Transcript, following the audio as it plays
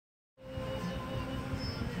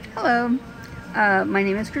Hello, my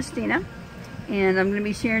name is Christina, and I'm going to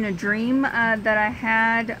be sharing a dream that I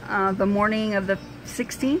had the morning of the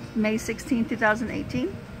 16th, May 16th,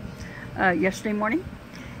 2018, yesterday morning,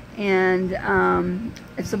 and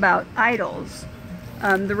it's about idols.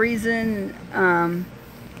 The reason,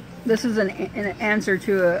 this is an answer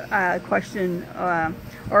to a question,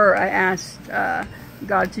 or I asked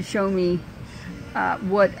God to show me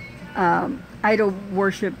what idol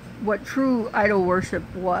worship, what true idol worship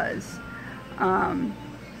was, and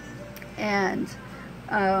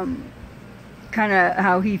kind of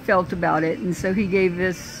how he felt about it. And so he gave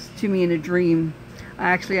this to me in a dream.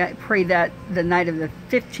 I prayed that the night of the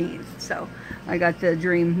 15th, so I got the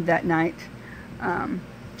dream that night, the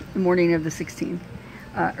morning of the 16th,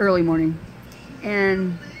 early morning.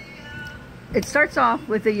 And it starts off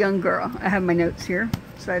with a young girl. I have my notes here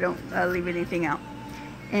so I don't leave anything out.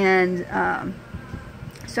 And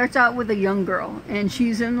starts out with a young girl, and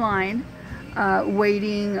she's in line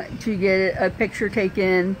waiting to get a picture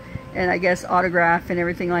taken, and I guess autograph and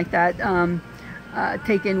everything like that,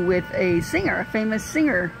 taken with a singer, a famous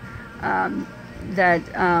singer that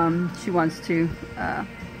she wants to,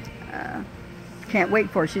 can't wait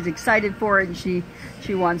for. She's excited for it, and she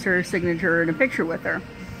wants her signature and a picture with her.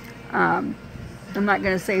 I'm not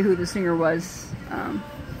going to say who the singer was.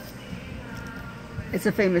 It's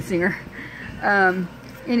a famous singer.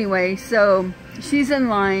 Anyway, so she's in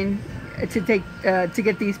line to get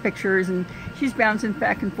these pictures, and she's bouncing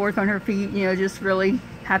back and forth on her feet, you know, just really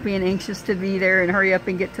happy and anxious to be there and hurry up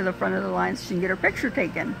and get to the front of the line so she can get her picture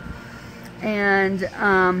taken. And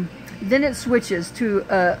then it switches to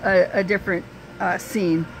a different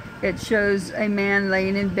scene. It shows a man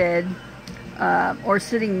laying in bed or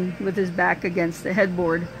sitting with his back against the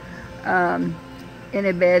headboard in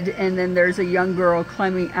a bed, and then there's a young girl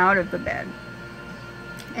climbing out of the bed.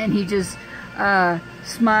 And he just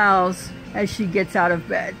smiles as she gets out of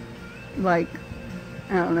bed. Like,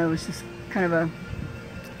 I don't know, it's just kind of a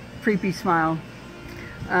creepy smile.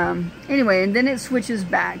 Anyway, and then it switches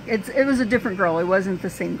back. It was a different girl. It wasn't the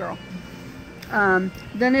same girl.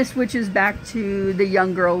 Then it switches back to the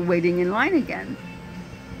young girl waiting in line again.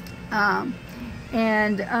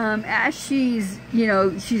 As she's, you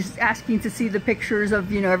know, she's asking to see the pictures of,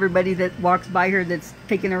 you know, everybody that walks by her that's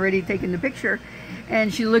already taken the picture.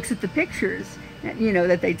 And she looks at the pictures, you know,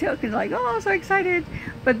 that they took, and like, oh, so excited.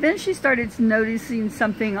 But then she started noticing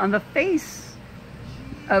something on the face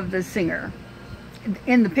of the singer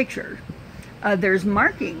in the picture. There's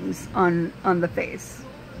markings on the face.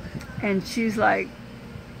 And she's like,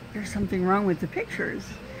 there's something wrong with the pictures.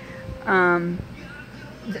 The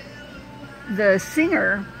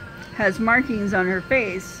singer has markings on her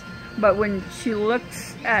face, but when she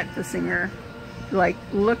looks at the singer, like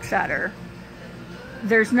looks at her,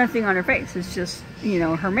 there's nothing on her face. It's just, you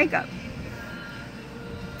know, her makeup.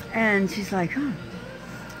 And she's like, huh.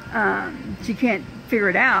 She can't figure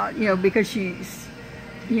it out, you know, because she's,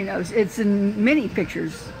 you know, it's in many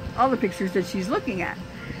pictures, all the pictures that she's looking at.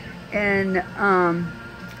 And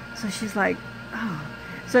so she's like, oh.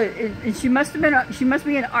 So and she must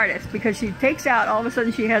be an artist, because she takes out, all of a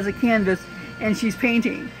sudden she has a canvas and she's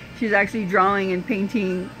painting. She's actually drawing and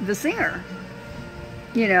painting the singer.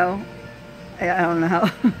 You know, I don't know how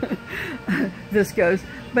this goes,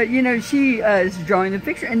 but you know, she is drawing the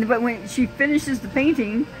picture, but when she finishes the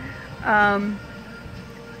painting, the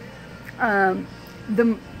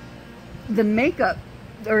makeup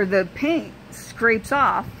or the paint scrapes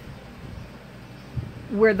off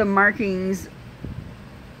where the markings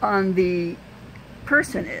on the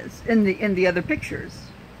person is in the other pictures,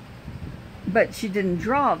 but she didn't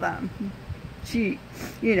draw them. She,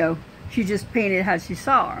 you know, she just painted how she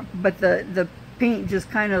saw her, but the paint just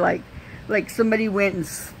kind of like somebody went and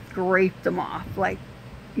scraped them off, like,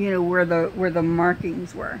 you know, where the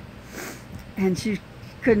markings were, and she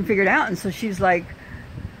couldn't figure it out. And so she's like,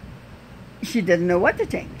 she didn't know what to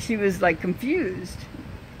think. She was like confused.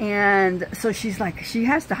 And so she's like, she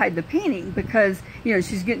has to hide the painting, because, you know,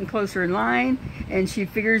 she's getting closer in line, and she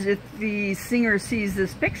figures if the singer sees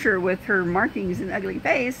this picture with her markings and ugly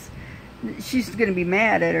face, she's going to be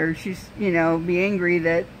mad at her. She's, you know, be angry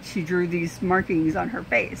that she drew these markings on her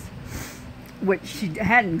face, which she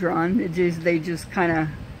hadn't drawn. They just kind of,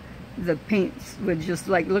 the paint would just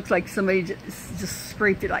like, looks like somebody just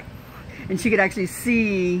scraped it, like, and she could actually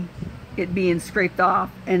see it being scraped off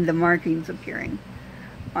and the markings appearing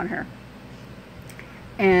on her.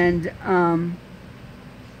 And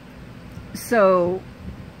so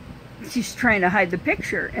she's trying to hide the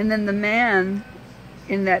picture, and then the man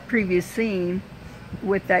in that previous scene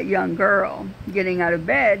with that young girl getting out of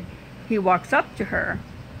bed, he walks up to her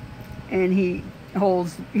and he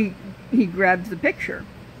he grabs the picture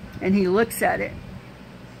and he looks at it,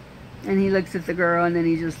 and he looks at the girl, and then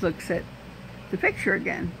he just looks at the picture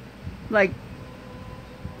again, like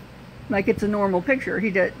it's a normal picture. He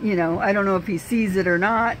does, you know, I don't know if he sees it or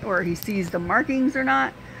not, or he sees the markings or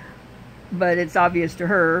not, but it's obvious to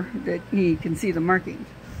her that he can see the markings,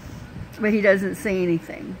 but he doesn't say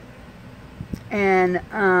anything. And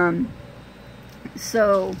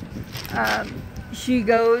so she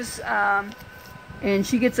goes and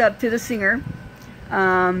she gets up to the singer,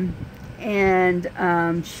 and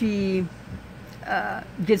she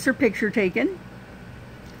gets her picture taken.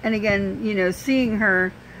 And again, you know, seeing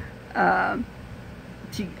her,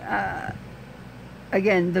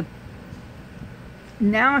 again,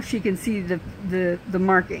 now she can see the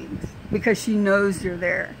markings because she knows they're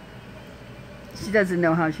there. She doesn't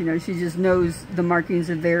know how she knows. She just knows the markings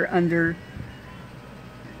are there under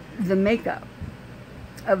the makeup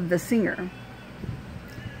of the singer.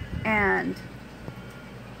 And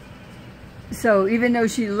so even though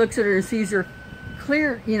she looks at her and sees her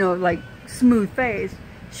clear, you know, like smooth face,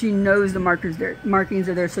 she knows the markings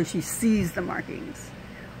are there, so she sees the markings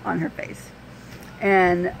on her face.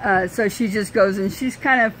 And so she just goes, and she's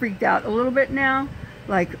kind of freaked out a little bit now,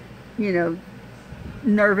 like, you know,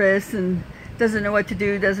 nervous, and doesn't know what to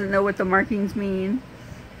do, doesn't know what the markings mean.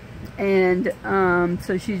 And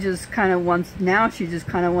so she just kind of wants, now she just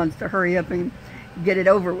kind of wants to hurry up and get it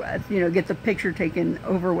over with, you know, get the picture taken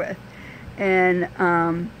over with. And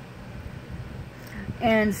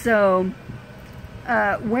so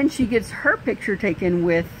when she gets her picture taken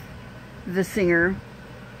with the singer,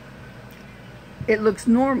 it looks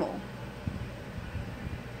normal.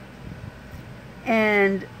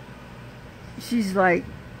 And she's like,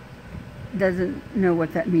 doesn't know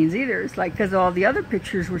what that means either. It's like, because all the other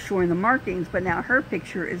pictures were showing the markings, but now her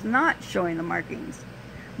picture is not showing the markings.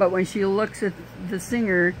 But when she looks at the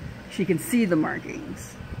singer, she can see the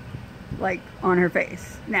markings, like on her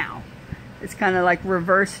face now. It's kind of like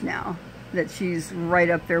reversed now, that she's right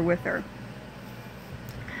up there with her.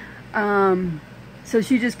 So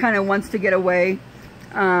she just kind of wants to get away.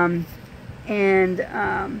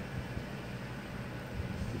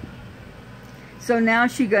 So now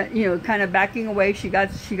she got, you know, kind of backing away. She got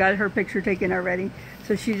her picture taken already.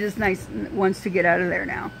 So she just wants to get out of there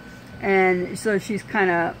now. And so she's kind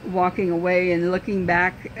of walking away and looking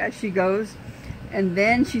back as she goes. And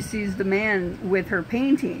then she sees the man with her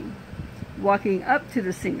painting walking up to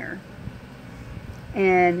the singer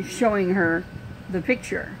and showing her the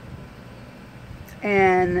picture,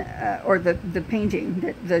 and or the painting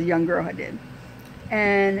that the young girl had did.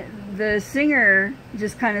 And the singer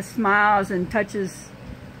just kind of smiles and touches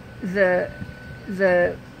the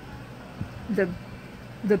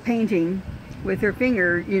painting with her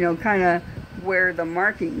finger, you know, kind of where the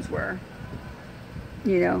markings were,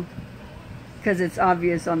 you know, because it's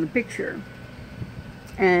obvious on the picture.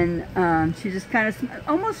 And she just kind of,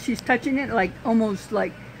 almost, she's touching it, like, almost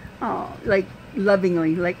like, oh, like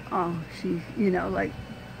lovingly, like, oh, she, you know, like,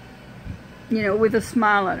 you know, with a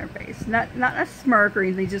smile on her face, not a smirk or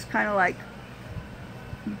anything, just kind of like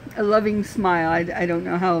a loving smile. I don't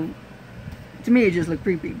know how, to me it just looked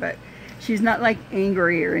creepy, but she's not like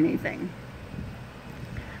angry or anything.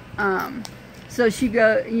 So she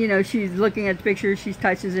you know, she's looking at the picture, she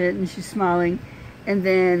touches it, and she's smiling. And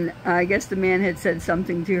then I guess the man had said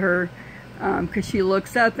something to her, because she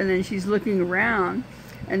looks up, and then she's looking around,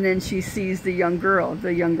 and then she sees the young girl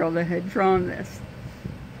that had drawn this.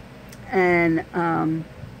 And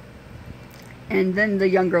then the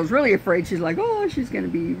young girl's really afraid. She's like, oh, she's going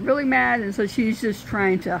to be really mad. And so she's just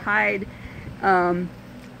trying to hide from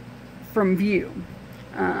view.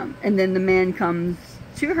 And then the man comes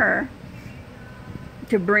to her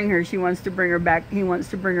to bring her. She wants to bring her back. He wants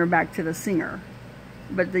to bring her back to the singer.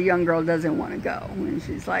 But the young girl doesn't want to go. And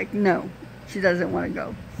she's like, no, she doesn't want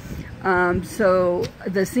to go. So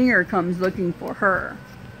the singer comes looking for her.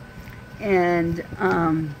 And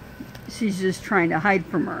she's just trying to hide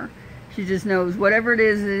from her. She just knows whatever it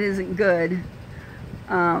isn't good.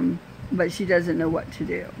 But she doesn't know what to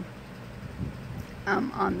do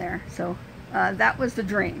on there. So that was the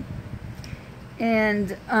dream.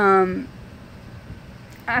 And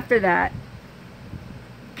after that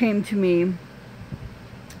came to me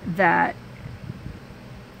that,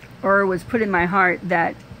 or was put in my heart,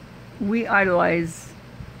 that we idolize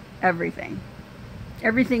everything.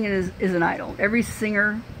 Everything is an idol. Every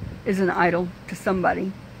singer is an idol to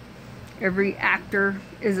somebody. Every actor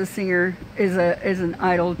is a singer, is an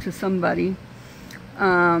idol to somebody.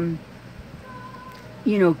 You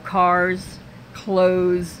know, cars,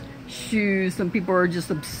 clothes, shoes. Some people are just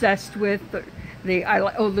obsessed with.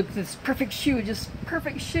 Oh, look, this perfect shoe, just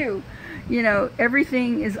perfect shoe. You know,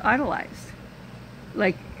 everything is idolized.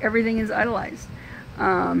 Like, everything is idolized.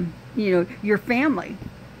 You know, your family.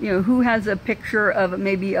 You know, who has a picture of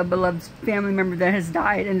maybe a beloved family member that has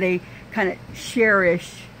died, and they kind of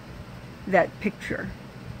cherish that picture.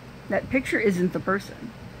 That picture isn't the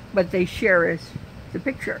person, but they cherish the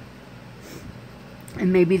picture.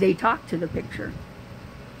 And maybe they talk to the picture.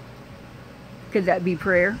 Could that be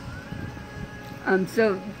prayer?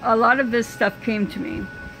 So a lot of this stuff came to me.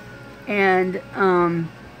 And,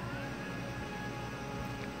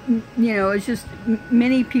 you know, it's just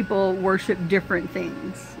many people worship different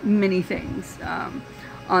things, many things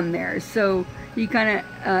on there. So you kind of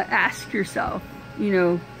ask yourself, you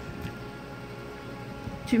know,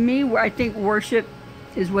 to me, I think worship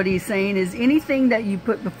is what he's saying is anything that you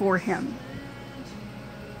put before him,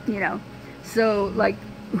 you know. So, like,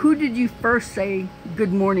 who did you first say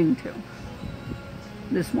good morning to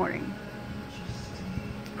this morning?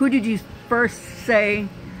 Who did you first say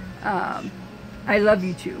I love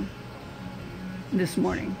you to this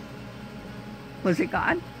morning? Was it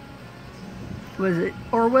God? Was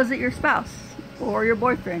it your spouse, or your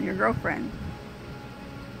boyfriend, your girlfriend,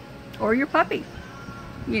 or your puppy?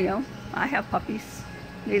 You know, I have puppies.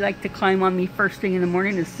 They like to climb on me first thing in the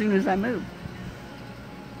morning as soon as I move.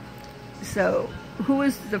 So, who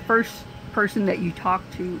was the first person that you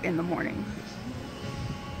talked to in the morning?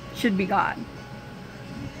 Should be God.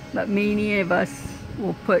 But many of us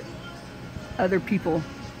will put other people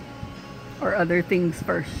or other things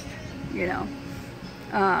first, you know.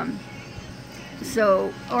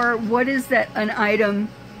 So, or what is that, an item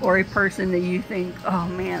or a person that you think, oh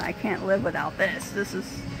man, I can't live without this. This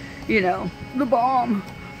is, you know, the bomb.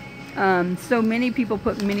 So many people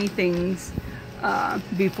put many things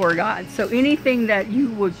before God. So anything that you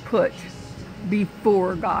would put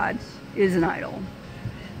before God is an idol.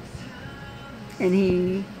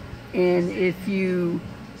 And if you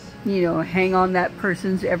know, hang on that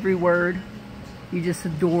person's every word, you just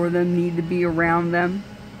adore them, need to be around them,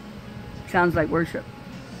 sounds like worship,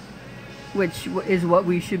 which is what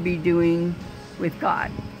we should be doing with God.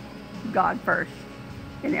 God first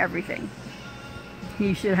in everything.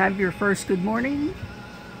 He should have your first good morning.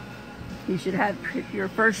 He should have your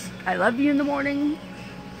first I love you in the morning.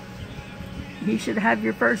 He should have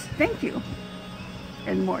your first thank you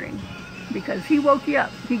in the morning, because he woke you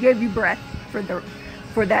up. He gave you breath for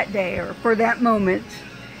that day, or for that moment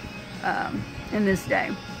in this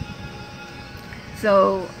day.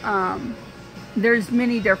 So there's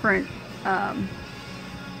many different like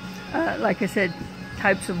I said,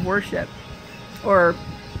 types of worship, or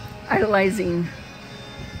idolizing,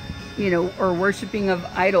 you know, or worshiping of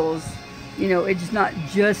idols. You know, it's not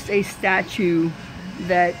just a statue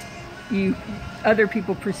that other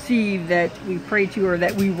people perceive that we pray to, or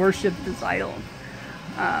that we worship this idol.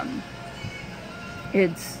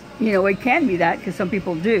 It's, you know, it can be that, because some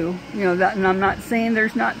people do, you know, that, and I'm not saying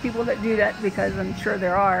there's not people that do that, because I'm sure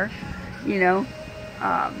there are, you know,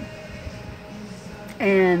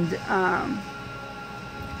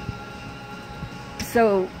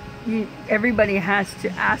 so everybody has to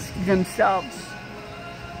ask themselves,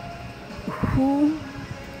 who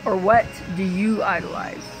or what do you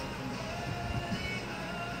idolize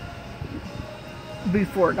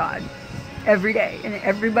before God every day? And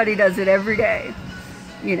everybody does it every day,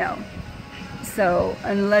 you know. So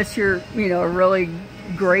unless you're, you know, a really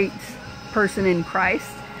great person in Christ,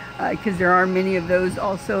 because there are many of those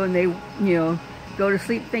also, and they, you know, go to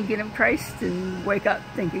sleep thinking of Christ and wake up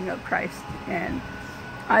thinking of Christ. And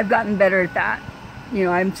I've gotten better at that. You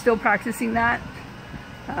know, I'm still practicing that.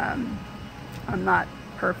 I'm not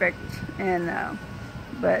perfect, and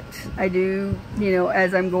but I do, you know,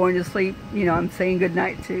 as I'm going to sleep, you know, I'm saying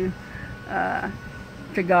goodnight to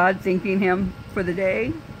God, thanking him for the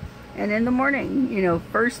day. And in the morning, you know,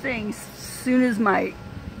 first thing, soon as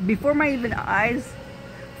before my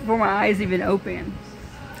eyes even open,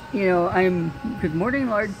 you know, I'm, good morning,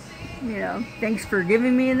 Lord, you know, thanks for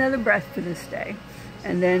giving me another breath for this day.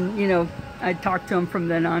 And then, you know, I talk to him from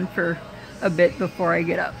then on for a bit before I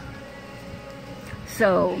get up.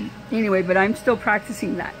 So anyway, but I'm still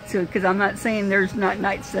practicing that. So, because I'm not saying there's not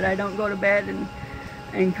nights that I don't go to bed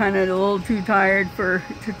and kind of a little too tired to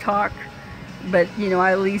talk, but, you know,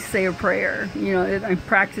 I at least say a prayer. You know, I'm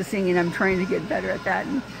practicing, and I'm trying to get better at that.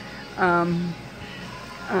 And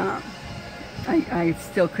I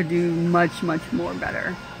still could do much more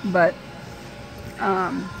better. But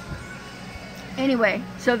anyway,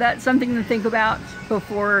 so that's something to think about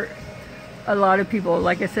before. A lot of people,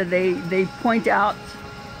 like I said, they point out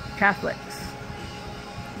Catholics.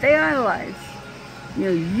 They idolize. You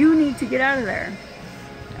know, you need to get out of there.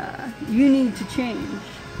 You need to change.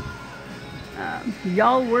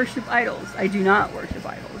 Y'all worship idols. I do not worship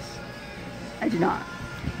idols. I do not.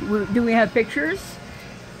 Do we have pictures?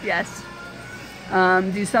 Yes.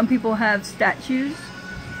 Do some people have statues?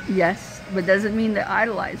 Yes, but doesn't mean they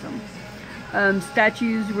idolize them.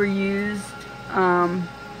 Statues were used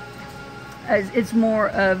as, it's more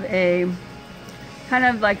of a kind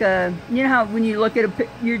of like a, you know how when you look at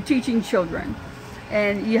you're teaching children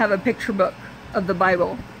and you have a picture book of the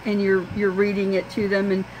Bible and you're reading it to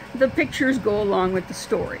them, and the pictures go along with the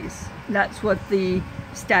stories. That's what the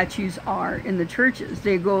statues are in the churches.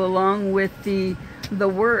 They go along with the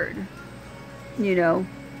word, you know.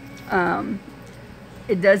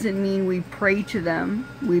 It doesn't mean we pray to them,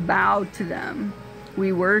 we bow to them,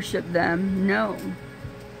 we worship them. No.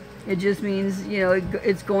 It just means, you know,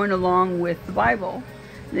 it's going along with the Bible.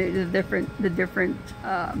 The different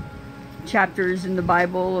chapters in the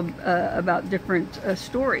Bible about different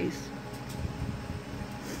stories.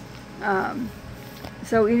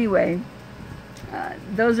 So anyway,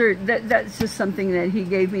 that's just something that he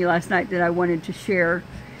gave me last night that I wanted to share,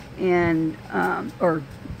 and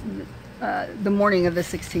the morning of the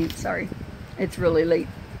 16th. Sorry, it's really late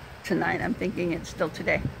tonight. I'm thinking it's still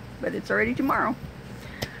today, but it's already tomorrow.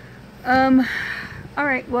 All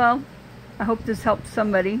right, well, I hope this helps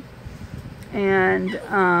somebody, and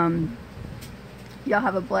y'all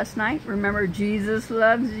have a blessed night. Remember, Jesus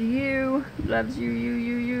loves you. Loves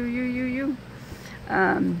you.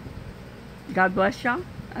 God bless y'all.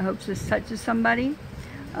 I hope this touches somebody,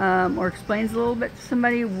 or explains a little bit to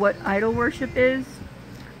somebody what idol worship is.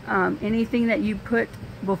 Anything that you put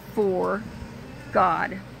before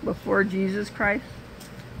God, before Jesus Christ,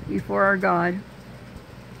 before our God,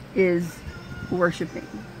 is worshiping,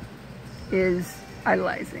 is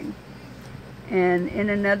idolizing. And in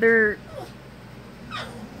another,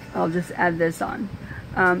 I'll just add this on.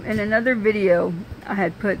 In another video, I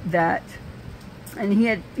had put that, and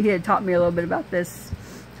he had taught me a little bit about this,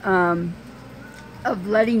 of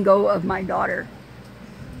letting go of my daughter,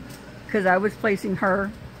 because I was placing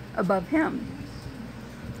her above him,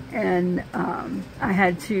 and I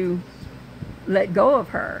had to let go of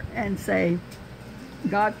her and say,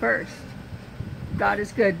 God first. God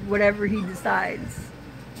is good. Whatever he decides,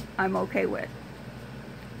 I'm okay with.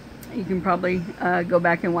 You can probably go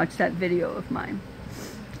back and watch that video of mine.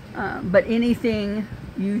 But anything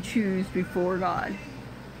you choose before God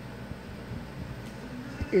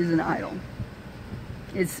is an idol.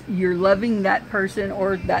 It's, you're loving that person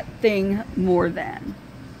or that thing more than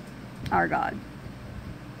our God.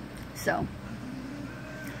 So,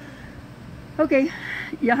 okay,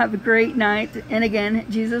 y'all have a great night. And again,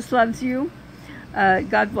 Jesus loves you.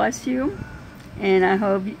 God bless you. And I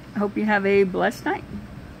hope you have a blessed night.